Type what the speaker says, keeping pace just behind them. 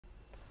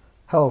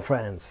Hello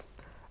friends,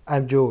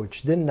 I'm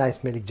George, the nice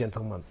smelling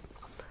gentleman.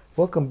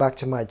 Welcome back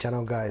to my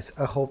channel guys.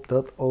 I hope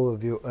that all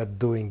of you are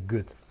doing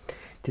good.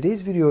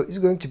 Today's video is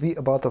going to be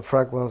about a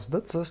fragrance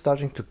that's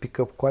starting to pick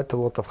up quite a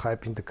lot of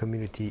hype in the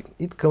community.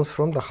 It comes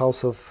from the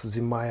house of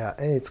Zimaya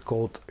and it's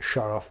called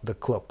Sharaf the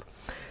Club.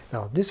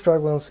 Now this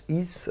fragrance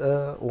is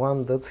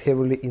one that's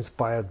heavily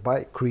inspired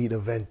by Creed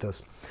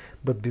Aventus.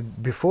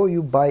 But before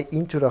you buy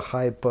into the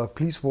hype,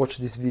 please watch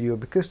this video,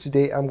 because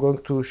today I'm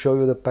going to show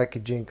you the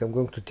packaging. I'm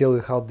going to tell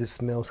you how this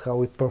smells,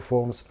 how it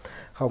performs,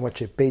 how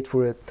much I paid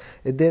for it,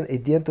 and then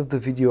at the end of the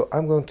video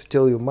I'm going to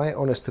tell you my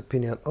honest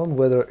opinion on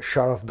whether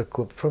Sharaf the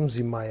Club from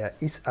Zimaya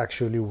is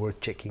actually worth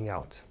checking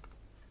out.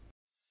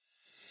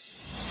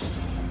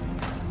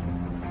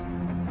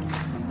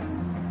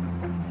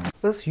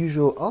 As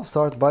usual, I'll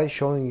start by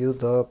showing you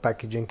the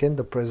packaging and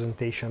the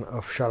presentation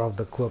of Sharaf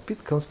the Club.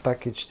 It comes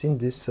packaged in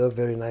this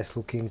very nice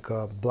looking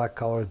black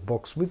colored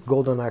box with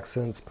golden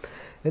accents,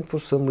 and for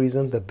some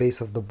reason the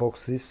base of the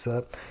box is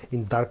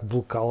in dark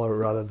blue color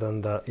rather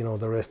than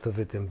the rest of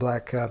it in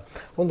black.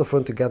 On the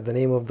front you got the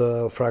name of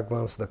the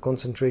fragrance, the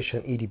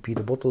concentration, EDP,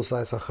 the bottle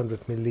size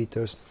 100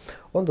 milliliters.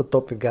 On the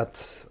top you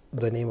got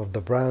the name of the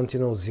brand,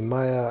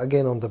 Zimaya,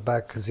 again on the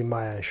back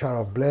Zimaya and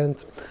Sharaf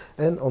blend,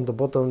 and on the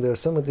bottom there's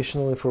some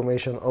additional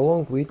information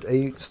along with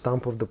a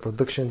stamp of the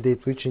production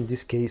date, which in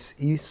this case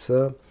is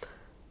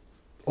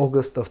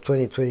August of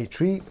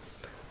 2023.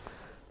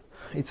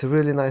 It's a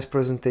really nice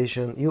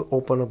presentation. You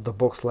open up the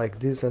box like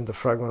this and the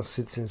fragrance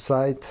sits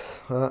inside,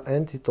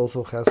 and it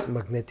also has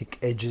magnetic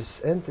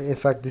edges, and in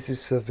fact this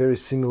is a very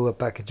similar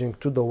packaging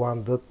to the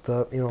one that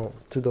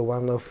to the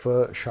one of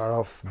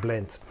Sharaf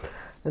blend.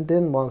 And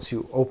then once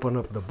you open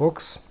up the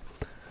box,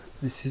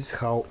 this is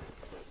how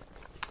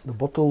the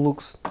bottle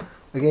looks.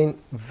 Again,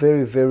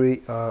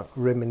 very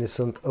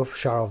reminiscent of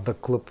Sharaf the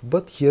Club,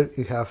 but here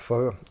you have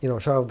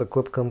Sharaf the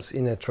Club comes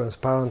in a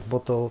transparent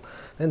bottle,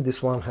 and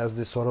this one has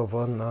this sort of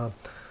an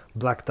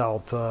blacked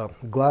out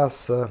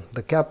glass.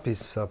 The cap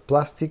is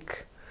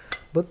plastic,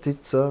 but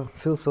it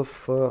feels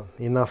of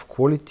enough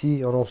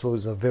quality, and also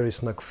is a very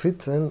snug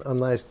fit, and a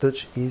nice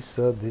touch is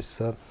this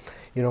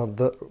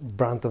the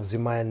brand of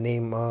Zimaya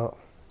name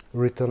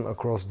written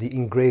across,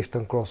 engraved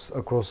across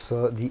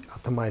the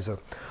atomizer.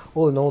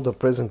 All in all, the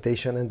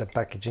presentation and the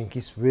packaging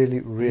is really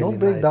nice.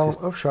 Breakdown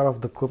of Sharaf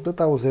the Club that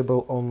I was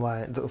able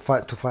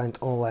to find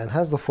online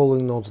has the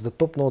following notes. The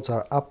top notes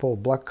are apple,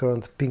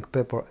 blackcurrant, pink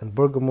pepper and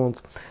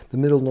bergamot. The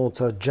middle notes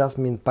are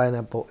jasmine,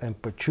 pineapple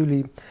and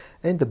patchouli,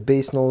 and the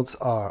base notes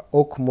are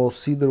oak moss,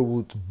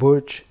 cedarwood,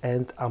 birch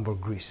and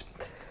ambergris.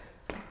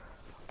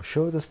 I'll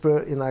show you the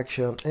sprayer in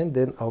action, and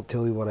then I'll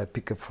tell you what I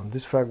pick up from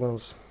this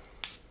fragrance.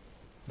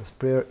 The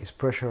sprayer is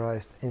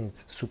pressurized and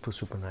it's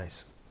super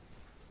nice.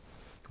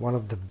 One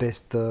of the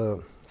best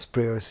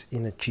sprayers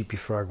in a cheapy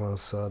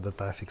fragrance that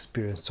I've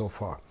experienced so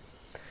far.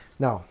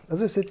 Now,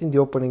 as I said in the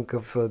opening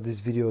of this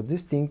video,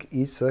 this thing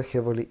is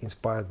heavily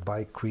inspired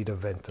by Creed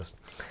Aventus.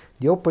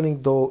 The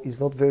opening though is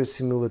not very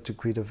similar to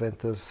Creed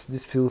Aventus.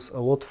 This feels a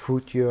lot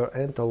fruitier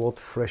and a lot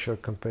fresher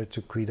compared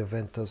to Creed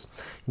Aventus.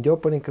 In the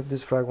opening of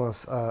this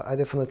fragrance, I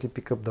definitely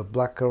pick up the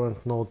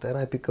blackcurrant note, and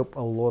I pick up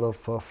a lot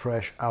of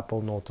fresh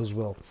apple note as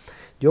well.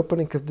 The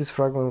opening of this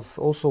fragrance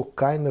also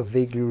kind of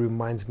vaguely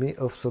reminds me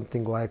of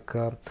something like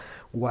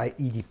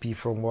YEDP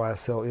from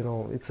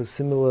YSL. It's a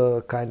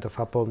similar kind of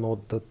apple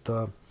note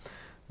that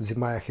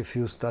Zimaya have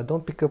used. I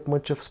don't pick up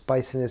much of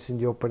spiciness in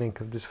the opening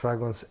of this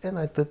fragrance, and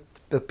I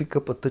pick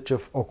up a touch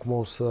of oak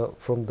moss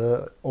from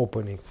the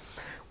opening.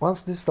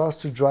 Once this starts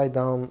to dry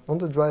down,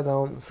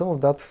 some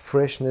of that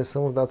freshness,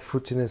 some of that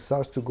fruitiness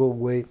starts to go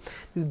away.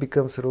 This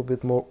becomes a little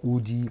bit more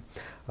woody,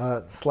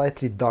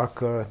 slightly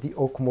darker. The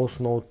oak moss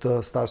note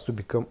starts to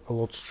become a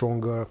lot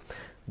stronger.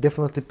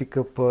 Definitely pick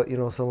up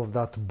some of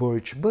that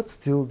birch, but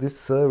still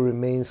this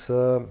remains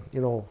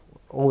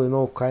all in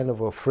all kind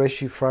of a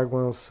freshy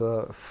fragrance,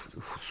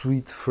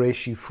 sweet,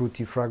 freshy,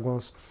 fruity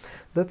fragrance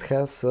that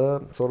has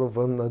sort of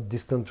a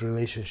distant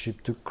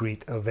relationship to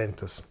Creed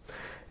Aventus.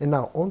 And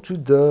now on to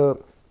the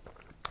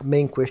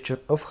main question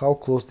of how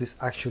close this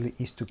actually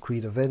is to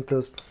Creed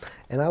Aventus,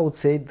 and I would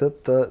say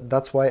that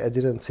that's why I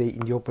didn't say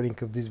in the opening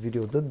of this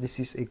video that this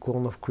is a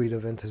clone of Creed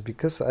Aventus,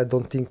 because I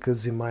don't think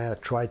Zimaya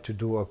tried to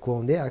do a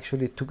clone. They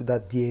actually took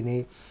that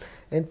DNA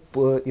and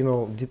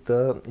did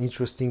an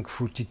interesting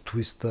fruity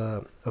twist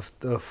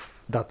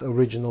of that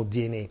original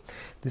DNA.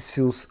 This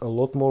feels a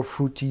lot more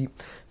fruity,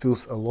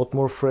 feels a lot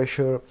more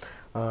fresher,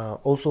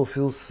 also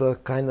feels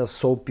kind of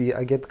soapy.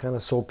 I get kind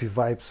of soapy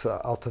vibes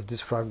out of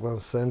this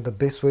fragrance, and the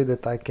best way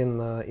that I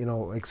can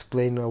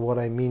explain what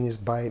I mean is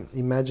by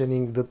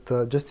imagining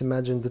that just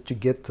imagine that you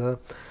get a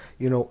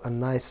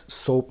nice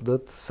soap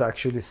that's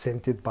actually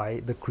scented by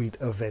the Creed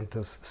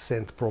Aventus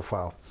scent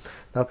profile.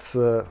 That's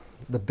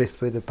the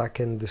best way that I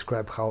can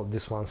describe how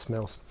this one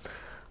smells.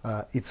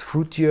 It's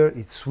fruitier,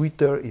 it's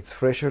sweeter, it's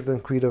fresher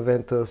than Creed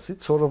Aventus.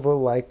 It's sort of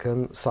like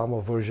a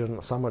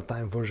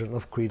summertime version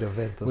of Creed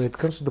Aventus. When it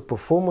comes to the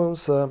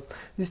performance,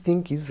 this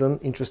thing is an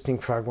interesting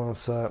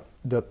fragrance.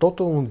 the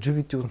total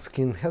longevity on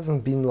skin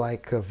hasn't been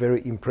like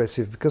very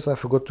impressive, because I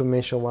forgot to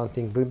mention one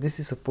thing, but this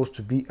is supposed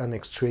to be an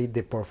extrait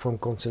de parfum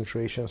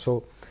concentration,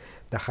 so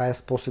the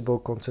highest possible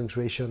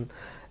concentration,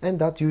 and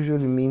that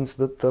usually means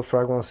that the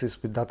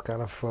fragrances with that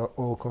kind of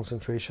oil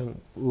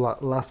concentration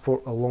last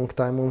for a long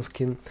time on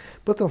skin.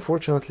 But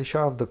unfortunately,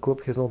 Sharaf the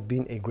Club has not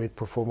been a great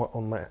performer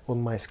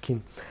on my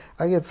skin.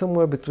 I get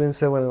somewhere between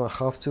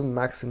 7.5 to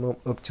maximum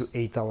up to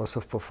 8 hours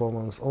of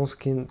performance on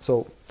skin,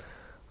 so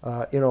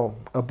you know,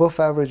 above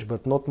average,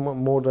 but not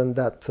more than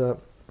that.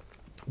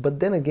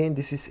 But then again,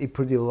 this is a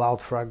pretty loud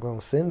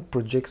fragrance and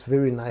projects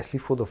very nicely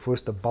for the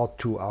first about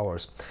 2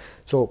 hours.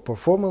 So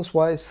performance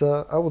wise,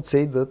 I would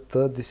say that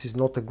this is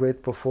not a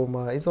great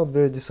performer. It's not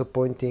very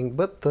disappointing,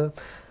 but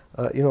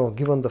you know,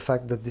 given the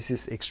fact that this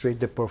is extrait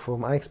de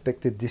parfum, I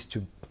expected this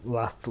to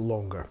last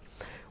longer.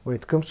 When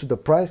it comes to the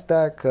price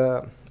tag,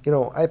 you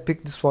know, I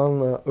picked this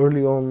one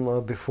early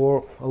on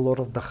before a lot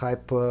of the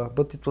hype,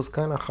 but it was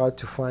kind of hard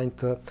to find.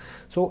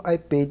 So I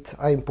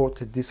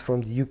imported this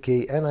from the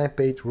UK, and I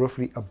paid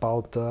roughly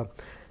about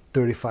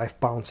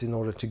 £35 in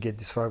order to get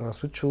this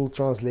fragrance, which will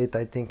translate,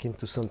 I think,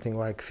 into something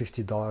like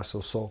 $50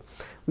 or so,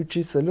 which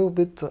is a little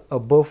bit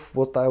above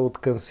what I would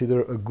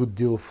consider a good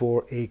deal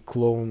for a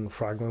cologne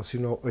fragrance,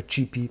 you know, a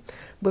cheapie,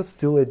 but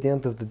still at the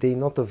end of the day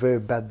not a very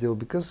bad deal,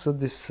 because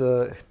this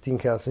thing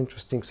has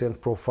interesting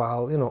scent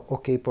profile, you know,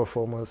 okay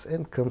performance,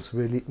 and comes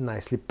really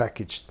nicely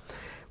packaged.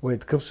 When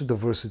it comes to the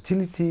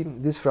versatility,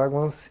 this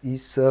fragrance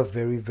is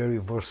very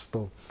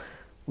versatile.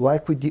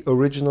 Like with the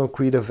original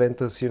Creed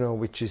Aventus, you know,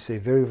 which is a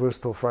very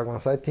versatile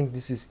fragrance, I think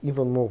this is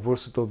even more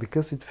versatile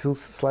because it feels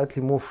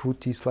slightly more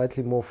fruity,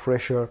 slightly more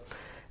fresher.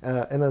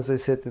 And as I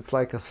said, it's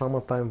like a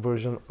summertime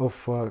version of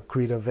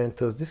Creed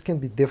Aventus. This can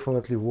be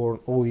definitely worn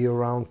all year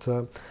round,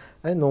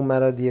 and no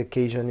matter the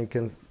occasion, you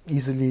can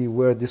easily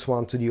wear this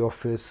one to the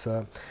office,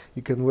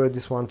 you can wear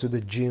this one to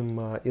the gym,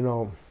 you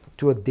know,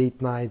 to a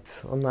date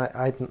night, a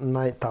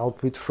night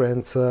out with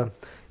friends.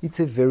 It's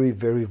a very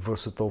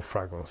versatile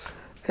fragrance.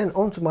 And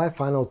on to my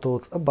final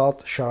thoughts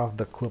about Sharaf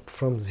the Club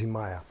from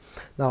Zimaya.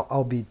 Now,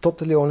 I'll be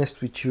totally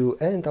honest with you,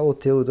 and I will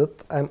tell you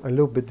that I'm a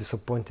little bit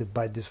disappointed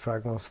by this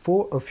fragrance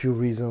for a few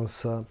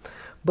reasons.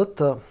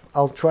 But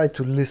I'll try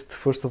to list,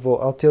 first of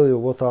all, I'll tell you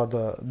what are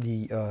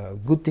the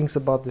good things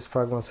about this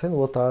fragrance and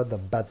what are the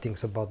bad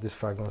things about this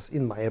fragrance,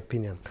 in my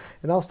opinion.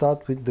 And I'll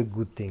start with the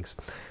good things.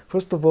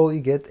 First of all, you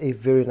get a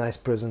very nice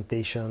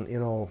presentation, you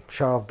know,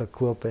 Sharaf the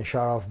Club and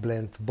Sharaf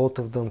Blend, both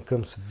of them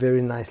comes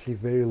very nicely,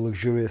 very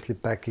luxuriously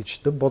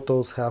packaged. The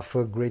bottles have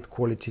a great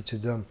quality to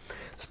them.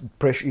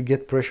 You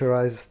get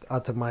pressurized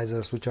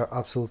atomizers, which are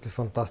absolutely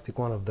fantastic,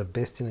 one of the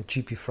best in a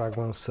cheapy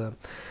fragrance.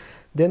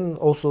 Then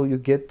also you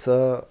get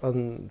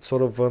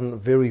sort of a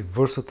very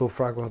versatile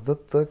fragrance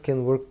that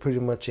can work pretty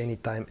much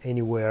anytime,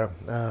 anywhere.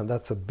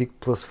 That's a big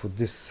plus for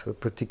this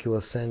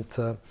particular scent.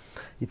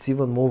 It's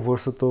even more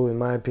versatile, in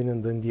my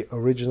opinion, than the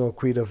original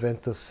Creed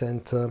Aventus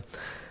scent.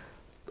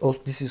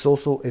 This is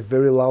also a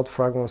very loud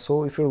fragrance,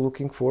 so if you're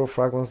looking for a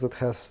fragrance that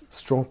has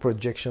strong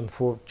projection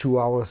for 2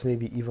 hours,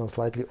 maybe even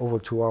slightly over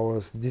 2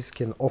 hours, this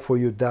can offer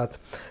you that.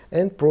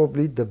 And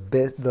probably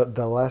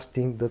the last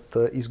thing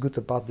that is good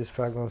about this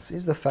fragrance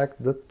is the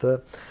fact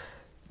that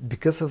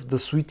because of the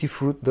sweety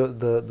fruit,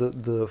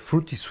 the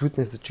fruity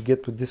sweetness that you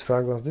get with this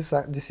fragrance,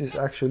 this is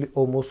actually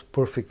almost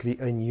perfectly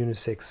a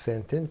unisex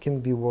scent and can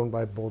be worn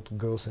by both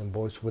girls and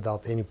boys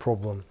without any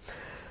problem.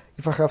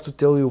 If I have to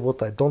tell you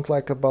what I don't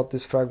like about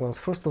this fragrance,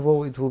 first of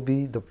all, it will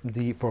be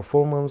the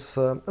performance.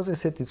 As I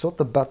said, it's not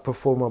a bad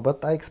performer,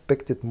 but I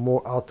expected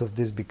more out of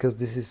this because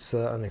this is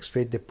an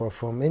extrait de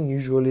parfum, and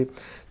usually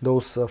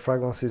those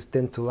fragrances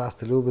tend to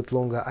last a little bit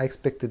longer. I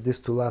expected this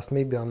to last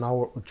maybe an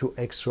hour or two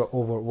extra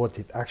over what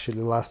it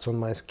actually lasts on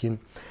my skin.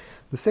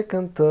 The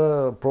second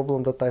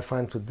problem that I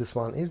find with this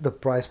one is the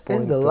price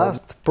point. And the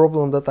last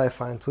problem that I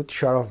find with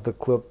Sharaf the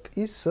Club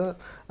is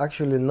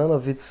actually none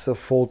of its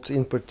fault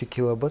in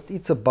particular, but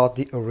it's about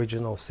the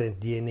original scent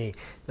DNA.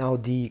 Now,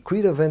 the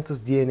Creed Aventus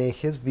DNA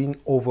has been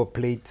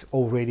overplayed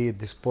already at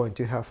this point.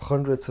 You have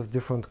hundreds of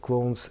different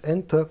clones,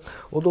 and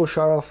although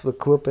Sharaf the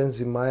Club and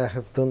Zimaya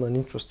have done an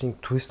interesting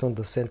twist on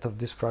the scent of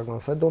this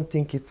fragrance, I don't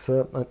think it's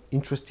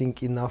interesting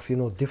enough, you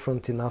know,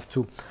 different enough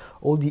to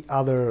all the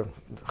other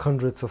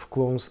hundreds of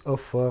clones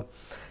of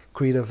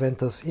Creed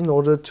Aventus in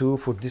order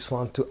for this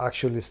one to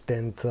actually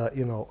stand,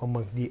 you know,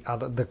 among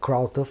the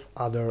crowd of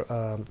other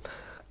clones.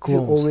 If you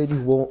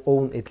already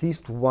own at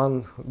least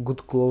one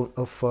good clone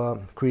of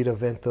Creed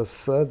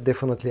Aventus,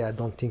 definitely I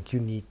don't think you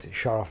need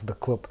Sharaf the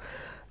Club.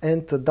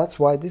 And that's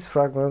why this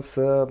fragrance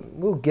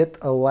will get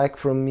a like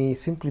from me,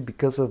 simply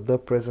because of the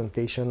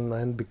presentation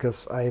and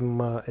because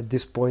I'm at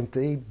this point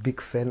a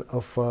big fan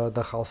of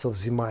the house of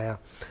Zimaya.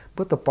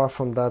 But apart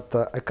from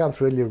that, I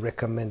can't really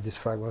recommend this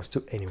fragrance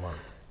to anyone.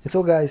 And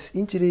so guys,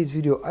 in today's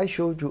video I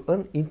showed you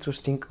an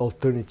interesting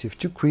alternative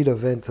to Creed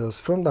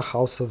Aventus from the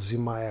house of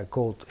Zimaya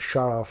called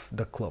Sharaf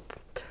the Club.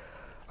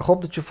 I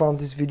hope that you found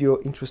this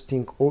video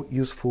interesting or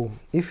useful.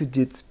 If you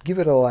did, give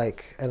it a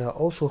like, and I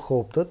also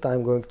hope that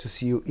I'm going to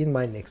see you in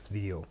my next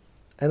video.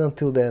 And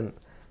until then,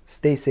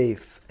 stay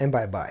safe and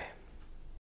bye bye.